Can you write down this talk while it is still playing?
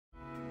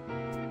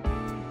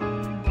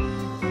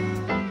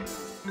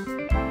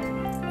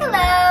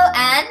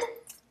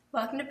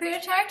Welcome to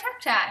Pre-Retire Tech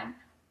Time.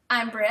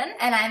 I'm Bryn.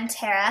 And I'm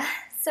Tara.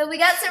 So we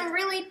got some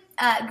really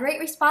great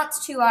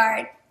response to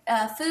our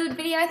food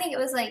video. I think it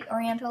was like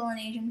Oriental and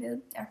Asian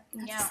food. Or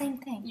that's the same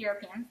thing.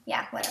 European.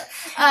 Yeah, whatever.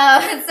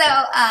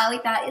 So we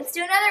thought, let's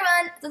do another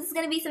one. So this is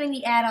going to be something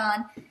we add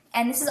on.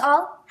 And this is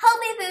all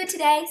healthy food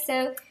today.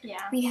 So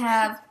we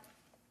have,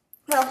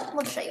 well,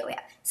 we'll show you what we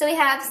have. So we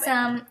have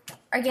some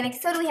organic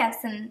soda, we have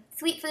some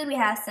sweet food, we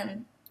have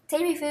some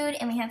savory food,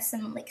 and we have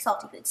some like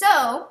salty food.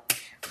 So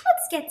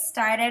let's get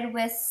started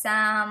with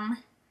some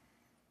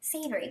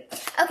savory.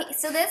 Okay,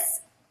 so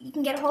this you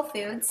can get at Whole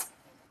Foods,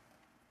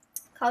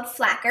 called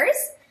Flackers.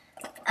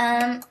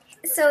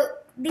 So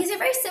these are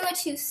very similar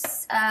to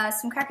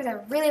some crackers I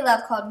really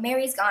love called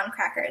Mary's Gone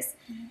crackers.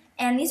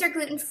 And these are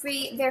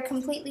gluten-free. They're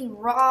completely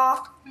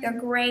raw. They're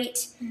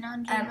great.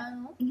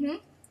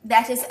 Non-GMO.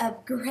 That is a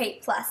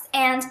great plus.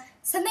 And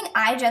something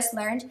I just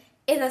learned,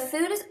 if a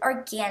food is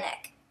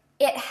organic,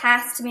 it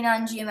has to be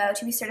non-GMO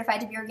to be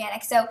certified to be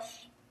organic. So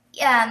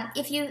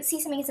if you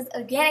see something that says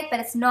organic but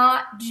it's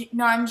not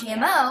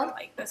non-GMO,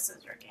 like this is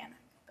organic,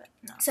 but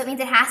no. So it means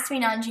it has to be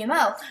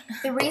non-GMO.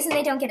 The reason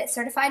they don't get it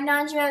certified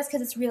non-GMO is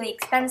because it's really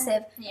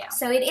expensive. Yeah.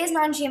 So it is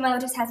non-GMO,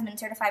 it just hasn't been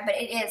certified, but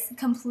it is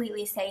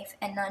completely safe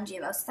and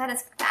non-GMO. So that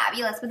is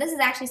fabulous. But this is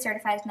actually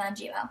certified as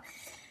non-GMO.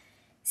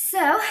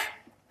 So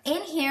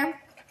in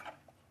here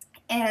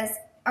is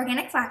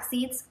organic flax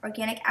seeds,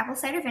 organic apple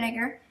cider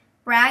vinegar,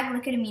 Bragg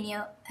liquid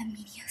aminos.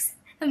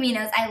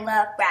 I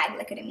love Bragg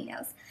liquid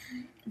aminos.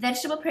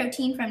 Vegetable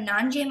protein from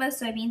non-GMO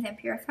soybeans and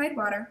purified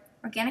water,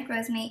 organic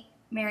rosemary,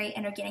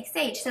 and organic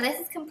sage. So this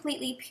is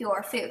completely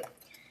pure food.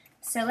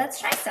 So let's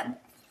try some.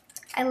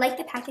 I like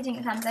the packaging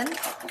it comes in.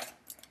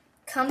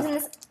 Comes in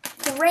this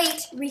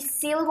great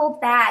resealable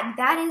bag.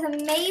 That is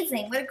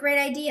amazing. What a great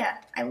idea.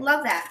 I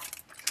love that.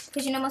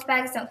 Because you know most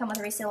bags don't come with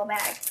resealable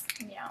bags.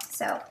 Yeah.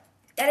 So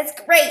that is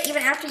great.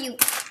 Even after you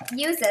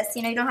use this,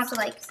 you know, you don't have to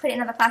like put it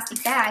in another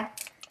plastic bag.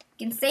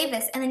 You can save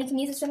this and then you can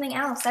use it for something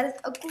else. That is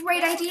a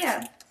great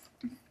idea.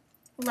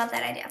 Love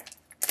that idea.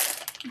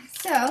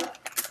 So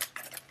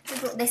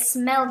they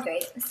smell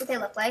great. This is what they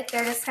look like.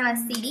 They're just kind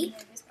of seedy.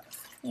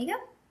 There you go.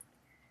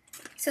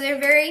 So they're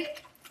very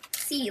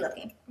seedy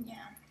looking. Yeah.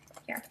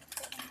 Here.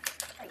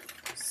 Like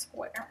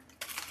square.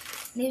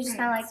 They just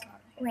smell like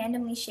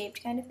randomly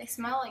shaped kind of. They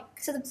smell like.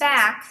 So the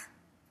back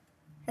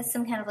has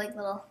some kind of like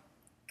little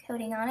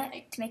coating on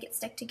it to make it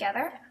stick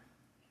together.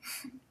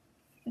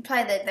 And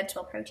probably the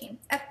vegetable protein.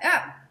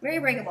 Very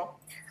breakable.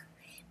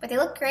 But they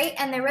look great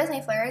and they're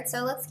rosemary flavored,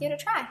 so let's give it a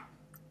try.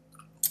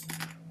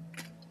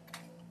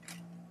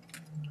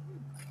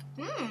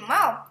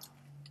 Wow.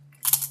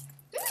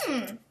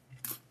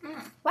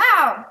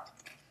 Wow.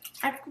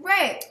 That's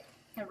great.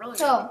 They're really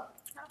So,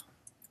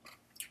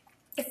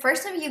 the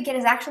first one you get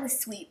is actually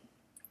sweet.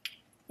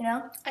 You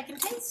know? I can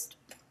taste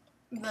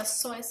the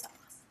soy sauce.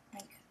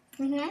 Like,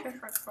 for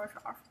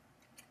sure.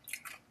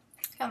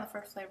 It's kind of the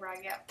first flavor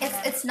I get.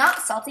 It's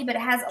not salty, but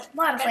it has a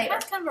lot of flavor.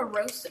 It has kind of a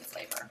roasted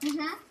flavor.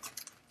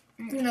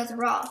 Even though it's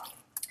raw.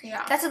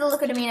 Yeah. That's what the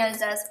liquid aminos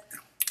does.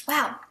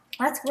 Wow.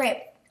 That's great.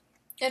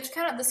 It's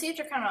kind of, the seeds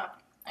are kind of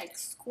like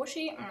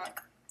squishy and like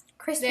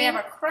Crispy. they have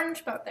a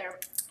crunch, but they're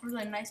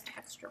really nice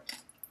texture.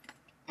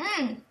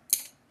 You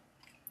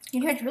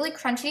hear it's really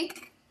crunchy.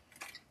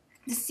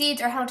 The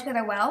seeds are held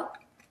together well.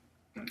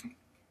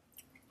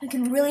 You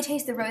can really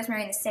taste the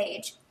rosemary and the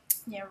sage.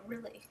 Yeah,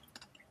 really.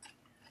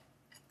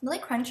 Really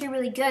crunchy,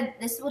 really good.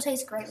 This will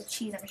taste great with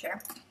cheese, I'm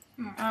sure.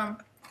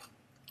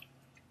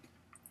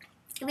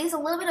 It leaves a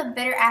little bit of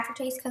bitter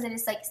aftertaste because it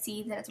is like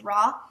seeds and it's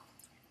raw.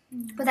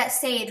 But that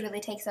sage really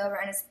takes over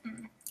and it's,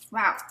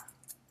 wow.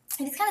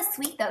 And it's kind of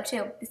sweet though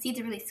too. The seeds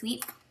are really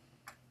sweet.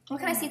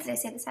 What kind of seeds did I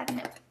say this had in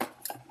it?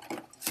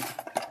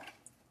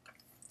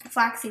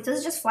 Flax seeds. This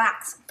is just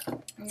flax.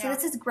 Yeah. So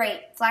this is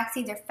great. Flax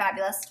seeds are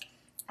fabulous.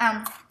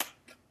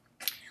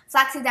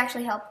 Flax seeds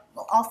actually help,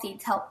 well, all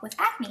seeds help with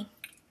acne.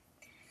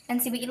 And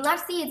see, we eat a lot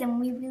of seeds and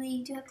we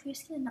really do have clear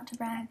skin, not to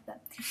brag,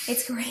 but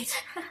it's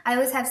great. I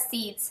always have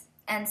seeds.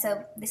 And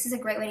so this is a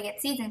great way to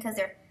get seeds in because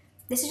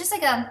this is just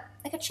like a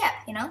chip,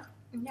 you know?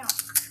 Yeah.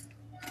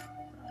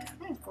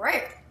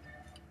 Great.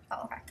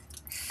 Oh, okay.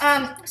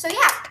 So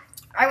yeah,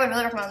 I would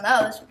really recommend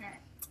those.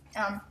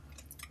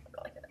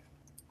 Really good.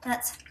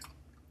 That's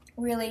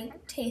really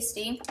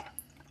tasty.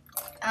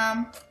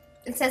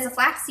 It says the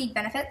flaxseed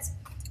benefits.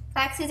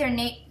 Flax seeds are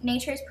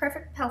nature's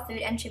perfect health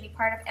food and should be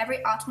part of every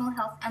optimal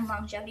health and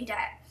longevity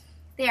diet.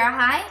 They are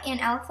high in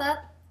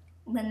alpha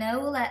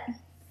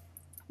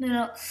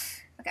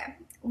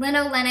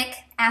linolenic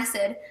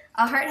acid,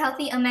 a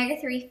heart-healthy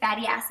omega-3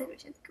 fatty acid,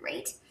 which is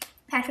great,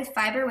 packed with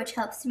fiber, which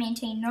helps to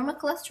maintain normal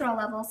cholesterol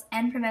levels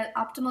and promote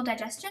optimal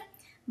digestion,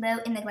 low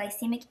in the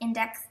glycemic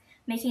index,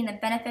 making them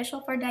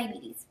beneficial for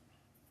diabetes.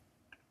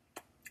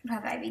 I don't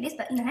have diabetes,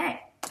 but you know,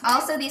 hey.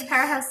 Also, these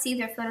powerhouse seeds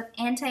are filled with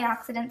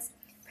antioxidants,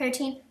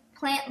 protein,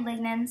 plant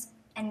lignans,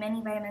 and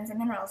many vitamins and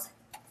minerals.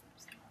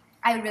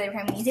 I would really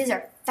recommend these. These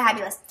are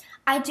fabulous.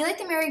 I do like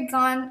the Mary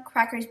Gone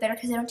crackers better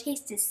because they don't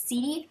taste as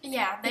seedy.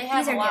 Yeah, they But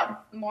have these a are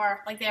lot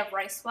more. Like they have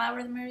rice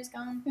flour. The Mary's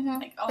Gone.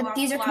 Like But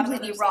these are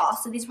completely raw,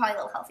 so these are probably a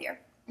little healthier.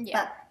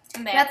 Yeah,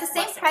 But they're at the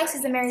same price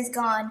as the Mary's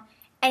Gone,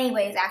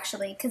 anyways.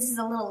 Actually, because this is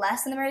a little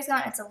less than the Mary's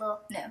Gone. It's a little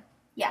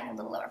a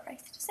little lower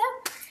priced. So,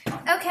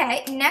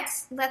 okay,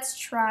 next let's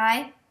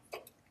try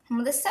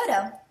the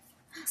soda.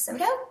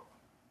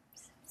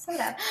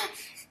 Soda.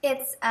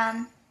 It's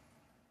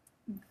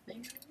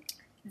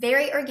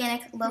very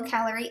organic, low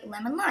calorie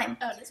lemon lime.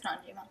 Oh, it's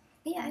non-GMO.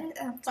 Yeah,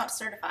 It's not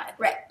certified.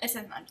 Right. It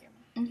says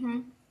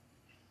non-GMO.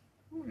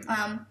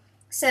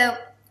 So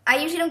I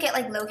usually don't get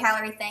like low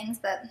calorie things,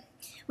 but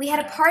we had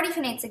a party a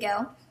few nights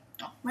ago.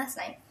 Oh, last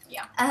night.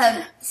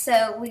 Yeah.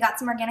 So we got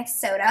some organic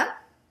soda.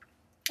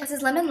 This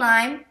is lemon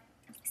lime,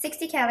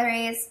 60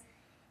 calories.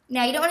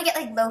 Now you don't want to get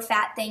like low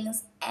fat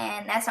things,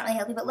 and that's not really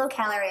healthy. But low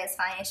calorie is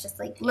fine. It's just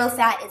like low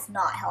fat is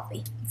not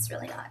healthy. It's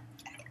really not.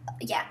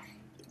 Yeah.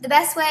 The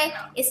best way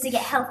is to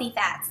get healthy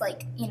fats,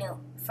 like,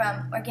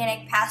 from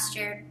organic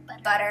pastured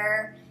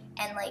butter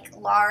and, like,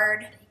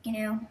 lard,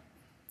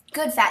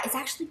 Good fat. It's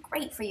actually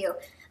great for you.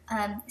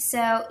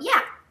 So,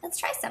 yeah, let's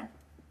try some.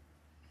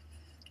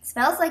 It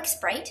smells like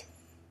Sprite.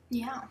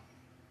 Yeah.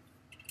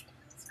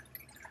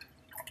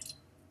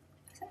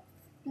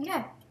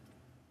 Yeah.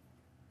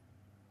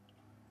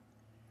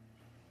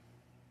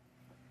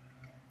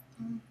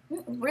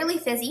 Really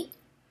fizzy.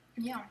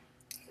 Yeah.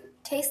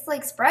 Tastes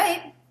like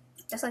Sprite.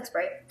 Just like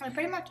Sprite.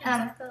 Pretty much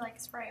exactly like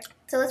Sprite.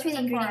 So let's read the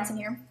ingredients in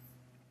here.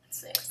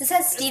 Let's see. This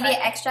has stevia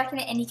extract in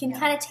it, and you can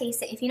kind of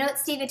taste it. If you know what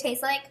stevia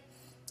tastes like,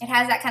 it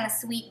has that kind of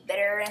sweet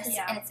bitterness,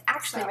 and it's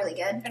actually really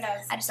good. It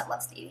does. I just don't love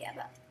stevia,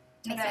 but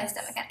it makes my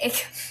stomach kind of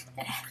ache.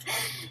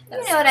 You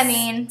know what I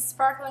mean.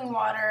 Sparkling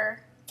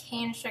water,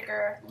 cane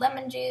sugar,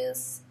 lemon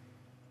juice,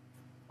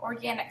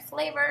 organic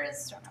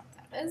flavors. Don't know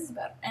what that is,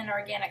 but and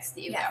organic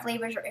stevia. Yeah,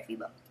 flavors are iffy,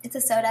 but it's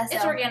a soda. So.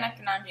 It's organic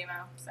and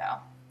non-GMO, so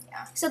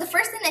yeah. So the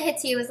first thing that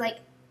hits you is like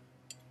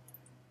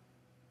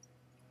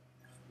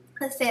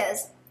the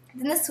fizz,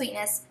 then the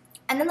sweetness,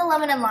 and then the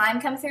lemon and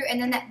lime come through, and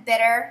then that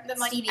bitter Then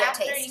like stevia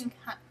after taste. you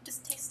can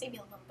just taste stevia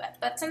a little bit,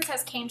 but since it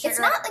has cane sugar, It's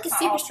not like a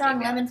super all strong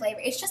stevia. lemon flavor.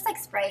 It's just like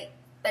Sprite,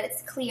 but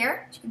it's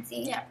clear, as you can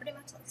see. Yeah, pretty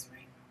much like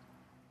Sprite.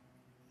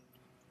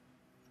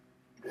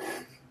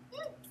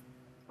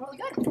 Really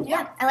good.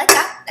 Yeah, I like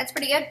that. That's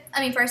pretty good.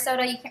 I mean, for a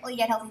soda, you can't really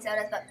get healthy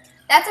sodas, but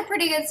that's a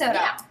pretty good soda.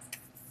 Yeah.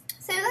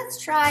 So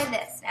let's try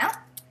this now.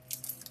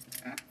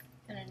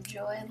 An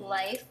Enjoy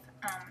Life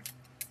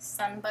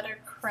Sun Butter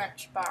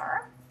Crunch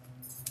Bar.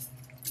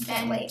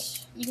 Can't And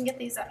wait. you can get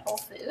these at Whole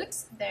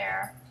Foods.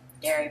 They're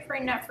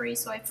dairy-free, nut-free,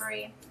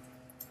 soy-free,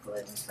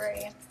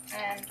 gluten-free,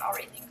 and I'll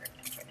read the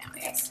ingredients right now,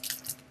 guys.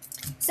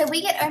 So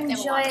we get have a lot of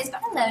Enjoy.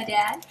 stuff. Hello,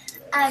 Dad.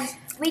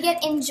 We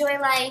get Enjoy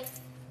Life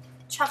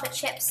chocolate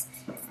chips.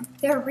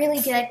 They're really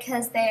good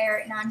because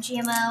they're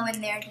non-GMO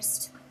and they're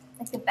just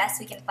like the best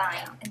we can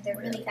find, and they're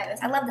really fabulous.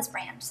 I love this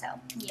brand. So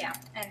Yeah,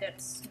 and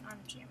it's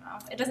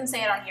non-GMO. It doesn't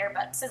say it on here,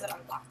 but it says it on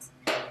the box,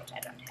 which I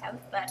don't have.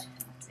 But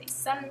let's see,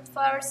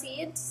 sunflower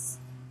seeds,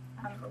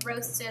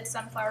 roasted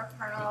sunflower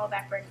kernel,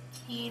 backburned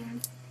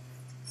cane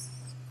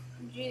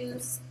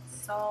juice,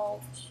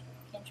 salt,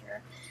 cane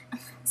sugar,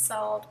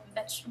 salt,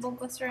 vegetable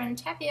glycerin,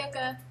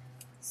 tapioca,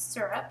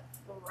 syrup,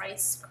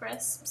 rice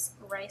crisps,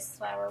 rice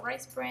flour,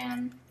 rice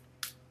bran.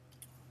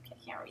 Okay,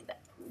 I can't read that.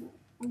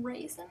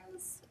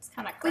 Raisins. It's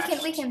kind of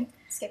crushed. we can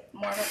skip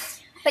more of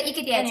it, but you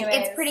could Anyways.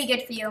 it's pretty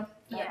good for you.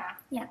 Yeah,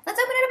 Yeah. Let's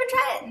open it up and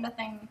try it.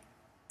 nothing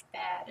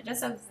bad. It just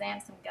says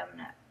xanthan gum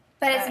nut.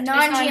 But it's It's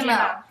non-GMO,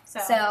 non-GMO,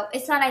 so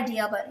it's not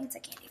ideal, but it's a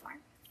candy bar.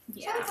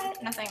 Yeah, Okay.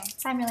 nothing.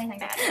 So I'm really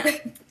Bad.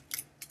 hungry.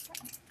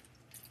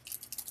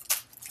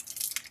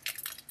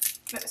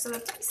 So they're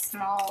pretty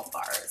small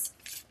bars,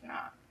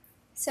 not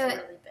So, really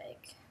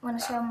big. want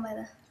to show them by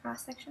the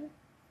cross section?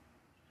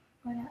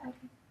 Or not?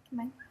 Okay. Come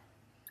on.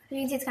 You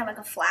can see it's kind of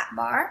like a flat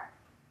bar.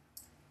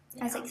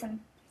 It has like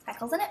some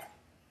speckles in it.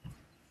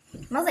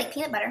 Smells like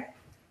peanut butter.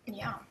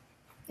 Yeah.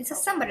 It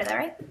says sun butter though,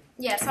 right?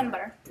 Yeah, sun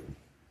butter.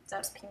 So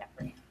it's peanut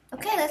free.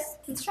 Okay,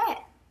 let's try it.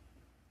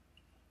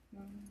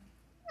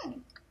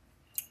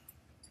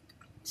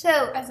 So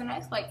It has a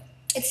nice like.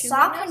 it's chewiness.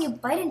 soft when you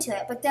bite into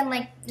it, but then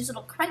like there's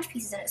little crunch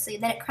pieces in it, so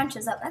then it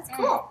crunches up. That's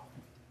cool.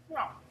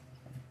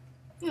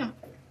 Yeah.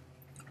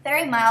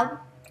 Very mild.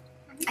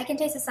 I can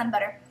taste the sun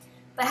butter,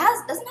 but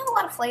it doesn't have a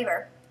lot of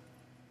flavor.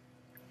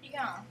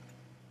 Yeah.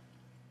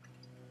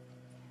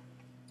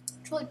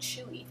 It's really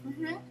chewy.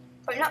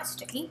 But not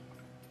sticky.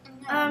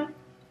 Yeah.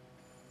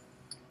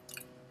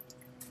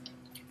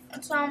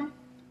 It's got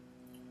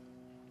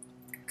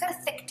a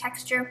thick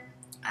texture.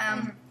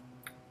 Kind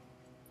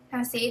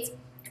of see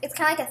it's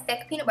kind of like a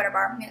thick peanut butter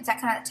bar. I mean, it's that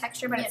kind of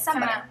texture, but Yeah, it's sun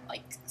butter. kinda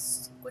like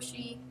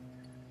squishy.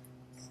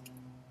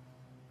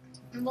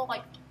 A little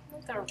like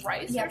the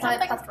rice Yeah, or probably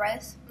something. puffed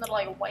rice. Little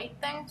like white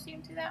things. You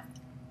can see that.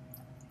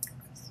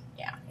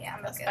 Yeah. Yeah, And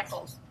the that's good.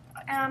 speckles.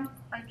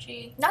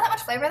 Crunchy. Not that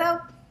much flavor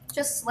though.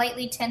 Just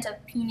slightly tint of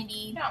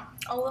peanutty, Yeah.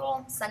 A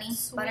little sunny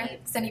sweet. butter.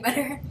 Sunny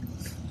butter.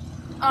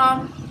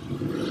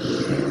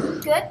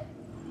 Good.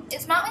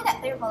 It's not really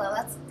that flavorful though.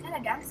 That's kind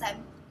kind of downside.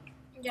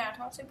 Yeah, it's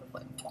not super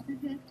flavorful.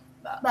 Mm-hmm.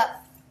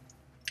 But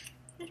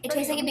It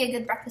tastes like it'd be a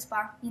good breakfast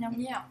bar, you know?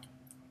 Yeah.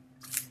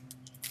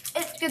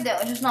 It's good though,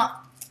 it's just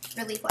not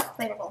really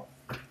flavorful.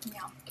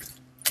 Yeah.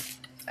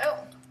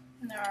 Oh,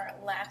 and our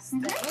last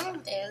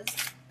thing is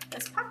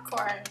this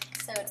popcorn.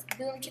 So it's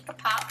Boom Chicka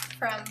Pop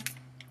from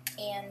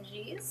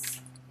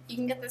Angie's. You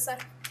can get this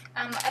at,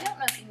 I don't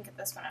know if you can get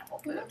this one at Whole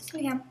Foods.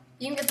 Yeah.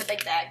 You can get the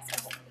big bags at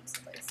Whole Foods,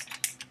 at least.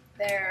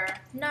 They're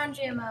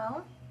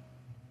non-GMO,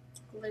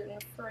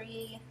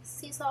 gluten-free,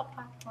 sea salt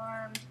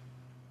popcorn.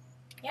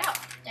 Yeah,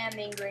 and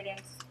the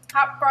ingredients: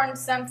 popcorn,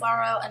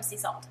 sunflower oil, and sea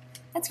salt.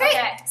 That's great.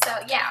 Okay, so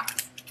yeah.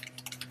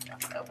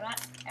 Let's open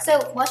it. So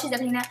while she's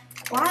opening that,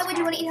 why would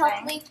you want to eat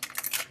healthily?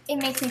 It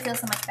makes me feel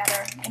so much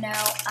better. You know,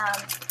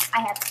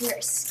 I have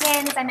clearer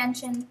skin, as I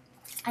mentioned.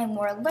 I'm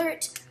more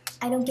alert.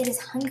 I don't get as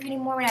hungry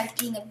anymore when I was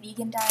eating a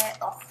vegan diet.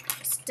 Oh,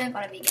 just don't go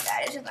on a vegan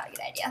diet. It's just not a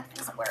good idea. It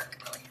doesn't work.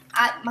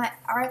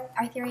 Our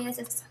theory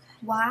is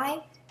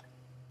why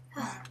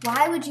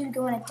would you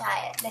go on a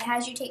diet that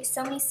has you take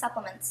so many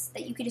supplements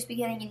that you could just be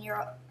getting in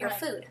your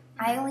food?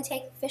 I only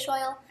take fish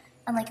oil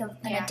and like a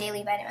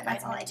daily vitamin.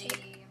 That's all I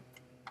take.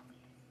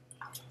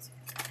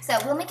 So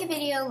we'll make a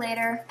video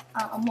later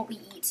on what we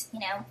eat, you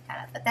know,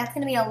 kind of. But that's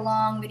going to be a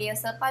long video,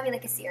 so it'll probably be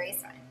like a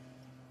series.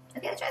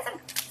 Okay, let's try some.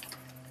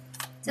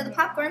 So the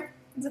popcorn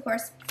is, of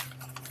course,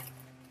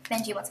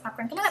 Benji wants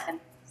popcorn. Come on up, Ben.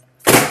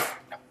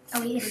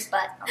 Oh, he hit his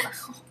butt on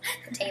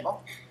the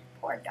table.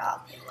 Poor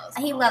dog.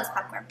 He loves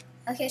popcorn.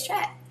 Okay, let's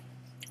try it.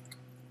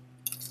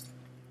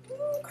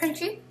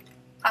 Crunchy,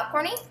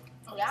 popcorny,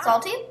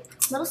 salty,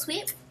 a little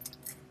sweet.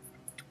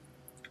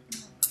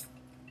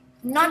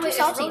 Not too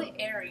salty. It's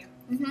really airy.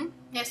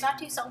 Yeah, it's not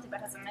too salty, but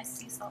it has a nice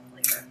sea salt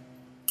flavor.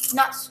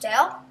 Not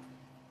stale.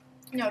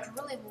 No, it's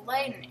really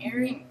light and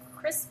airy and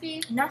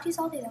crispy. Not too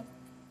salty though.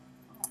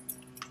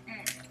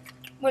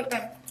 Wait,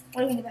 Ben,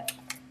 what do you think about it?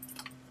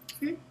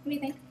 What do you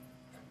think?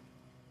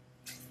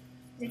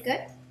 Is it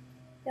good?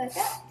 You like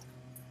that?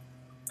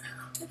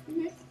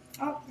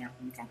 Oh, yeah,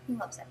 okay. He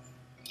loves it.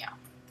 Yeah,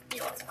 he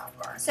loves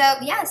popcorn. So,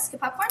 yeah, it's good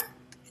popcorn.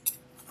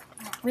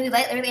 Really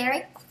light, really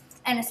airy.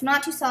 And it's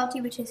not too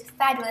salty, which is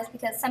fabulous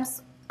because some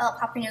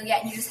popcorn you'll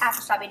get and you just have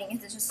to stop eating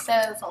because it's just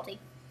so salty.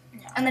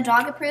 Yeah. And the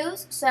dog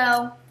approves,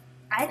 so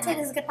I'd say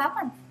this is good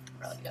popcorn.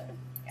 Really good.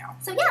 Yeah.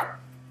 So, yeah,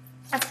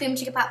 that's Boom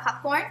Chicka Pop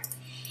popcorn.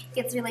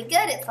 It's really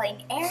good. It's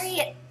like airy.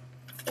 It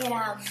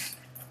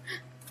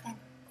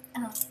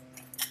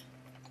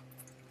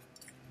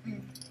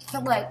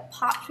like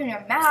pops in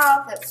your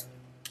mouth. It's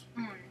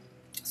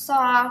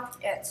soft.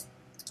 It's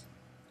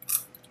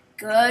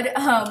good.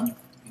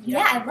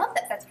 Yeah, I love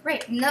that. That's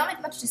great.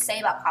 Not much to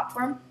say about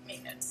popcorn.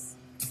 Maintenance.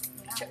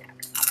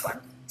 Popcorn.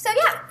 So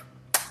yeah.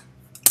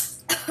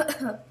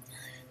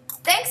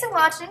 Thanks for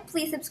watching.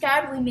 Please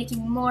subscribe. We'll be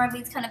making more of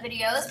these kind of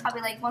videos,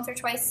 probably like once or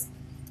twice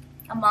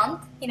a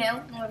month, you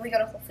know, when we go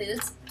to Whole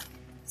Foods.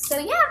 So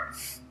yeah.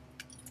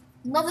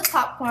 Love this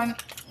popcorn.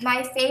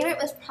 My favorite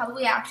was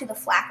probably actually the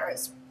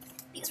Flackers.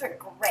 These were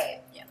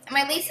great. Yeah. And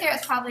my least favorite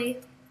was probably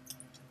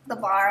the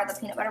bar, the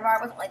peanut butter bar.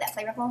 It wasn't really that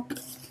flavorful.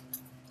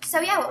 So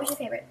yeah, what was your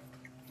favorite?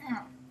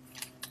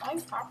 I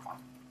like popcorn.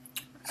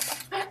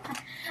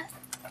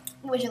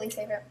 What was your least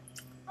favorite?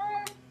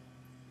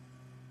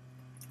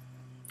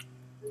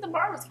 The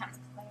bar was kind of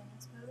plain, I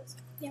suppose.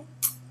 Yeah.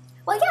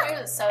 Well, yeah.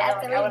 There's a soda. That's I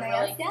would really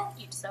really nice,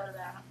 eat soda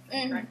that.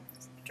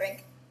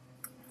 Drink.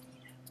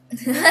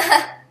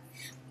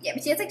 Yeah,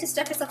 but you guys like to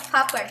stuff yourself with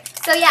popcorn.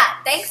 So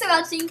yeah, thanks for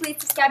watching. Please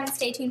subscribe and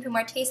stay tuned for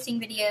more tasting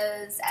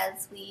videos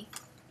as we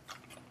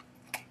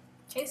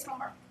taste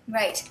more.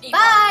 Right. Eat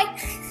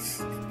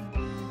Bye.